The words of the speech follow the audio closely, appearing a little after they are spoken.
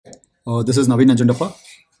This is Naveen Ajandappa.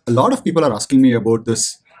 A lot of people are asking me about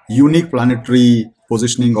this unique planetary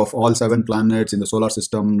positioning of all 7 planets in the solar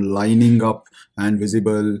system lining up and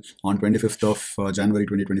visible on 25th of January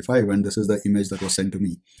 2025, and this is the image that was sent to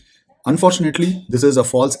me. Unfortunately, this is a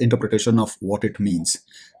false interpretation of what it means.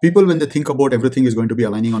 People, when they think about everything is going to be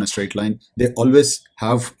aligning on a straight line, they always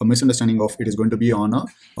have a misunderstanding of it is going to be on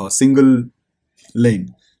a single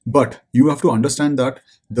lane. But you have to understand that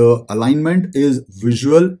the alignment is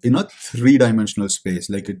visual in a 3-dimensional space,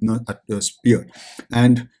 like in a sphere.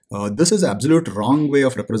 And this is absolute wrong way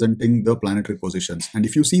of representing the planetary positions. And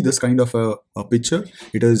if you see this kind of a picture,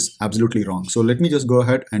 it is absolutely wrong. So let me just go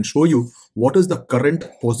ahead and show you what is the current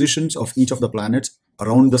positions of each of the planets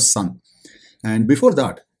around the sun. And before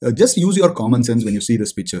that, just use your common sense when you see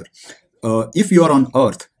this picture. If you are on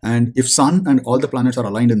Earth and if Sun and all the planets are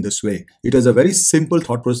aligned in this way, it is a very simple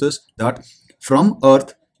thought process that from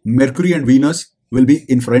Earth, Mercury and Venus will be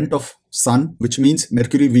in front of Sun, which means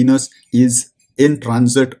Mercury, Venus is in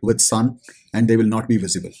transit with Sun and they will not be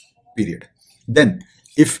visible, period. Then,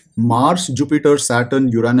 if Mars, Jupiter, Saturn,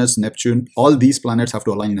 Uranus, Neptune, all these planets have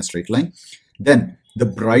to align in a straight line, then the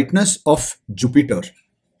brightness of Jupiter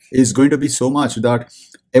is going to be so much that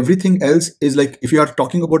everything else is like, if you are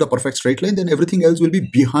talking about a perfect straight line, then everything else will be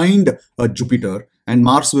behind Jupiter, and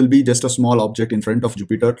Mars will be just a small object in front of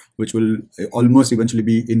Jupiter, which will almost eventually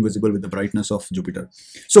be invisible with the brightness of Jupiter.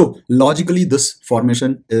 So logically, this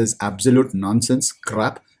formation is absolute nonsense,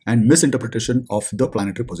 crap, and misinterpretation of the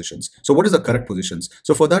planetary positions. So what is the correct positions?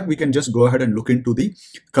 So for that, we can just go ahead and look into the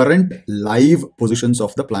current live positions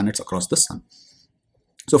of the planets across the sun.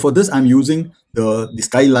 So for this, I'm using the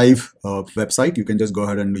Sky Live website. You can just go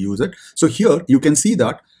ahead and use it. So here you can see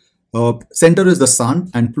that center is the sun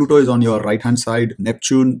and Pluto is on your right hand side,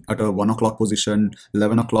 Neptune at a 1 o'clock position,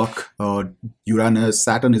 11 o'clock Uranus,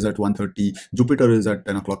 Saturn is at 1:30, Jupiter is at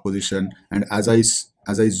 10 o'clock position. And as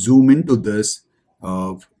I zoom into this,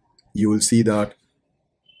 you will see that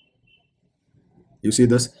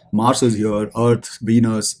Mars is here, Earth,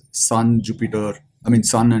 Venus, Sun, Jupiter,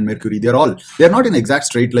 Sun and Mercury, they're not in exact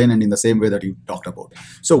straight line and in the same way that you talked about.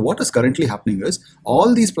 So what is currently happening is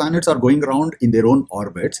all these planets are going around in their own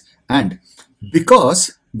orbits, and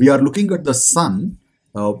because we are looking at the sun,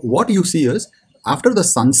 what you see is after the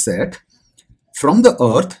sunset, from the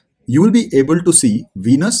Earth, you will be able to see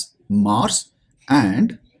Venus, Mars,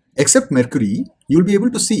 and except Mercury, you will be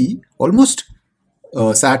able to see almost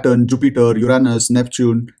Saturn, Jupiter, Uranus,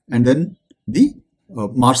 Neptune, and then the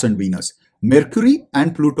Mars and Venus. Mercury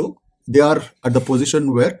and Pluto, they are at the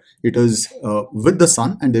position where it is with the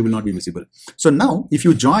sun and they will not be visible. So now if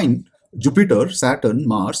you join Jupiter, Saturn,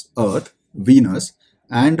 Mars, Earth, Venus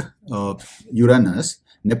and Uranus,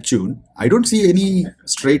 Neptune, I don't see any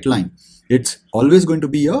straight line. It's always going to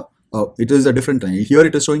be it is a different line. Here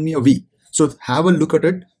it is showing me a V. So have a look at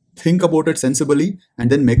it, think about it sensibly and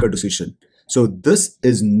then make a decision. So this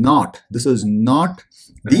is not the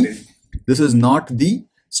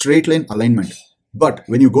straight line alignment. But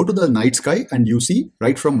when you go to the night sky and you see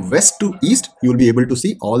right from west to east, you will be able to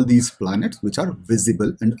see all these planets which are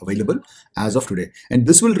visible and available as of today. And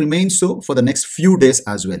this will remain so for the next few days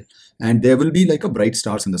as well. And there will be like a bright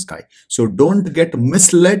stars in the sky. So don't get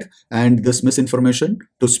misled and this misinformation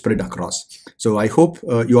to spread across. So I hope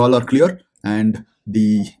you all are clear, and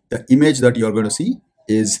the image that you are going to see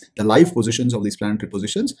is the live positions of these planetary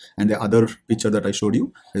positions, and the other picture that I showed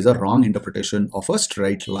you is a wrong interpretation of a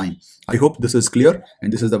straight line. I hope this is clear,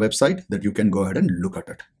 and this is the website that you can go ahead and look at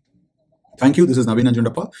it. Thank you. This is Naveen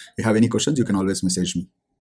Ajandappa. If you have any questions, you can always message me.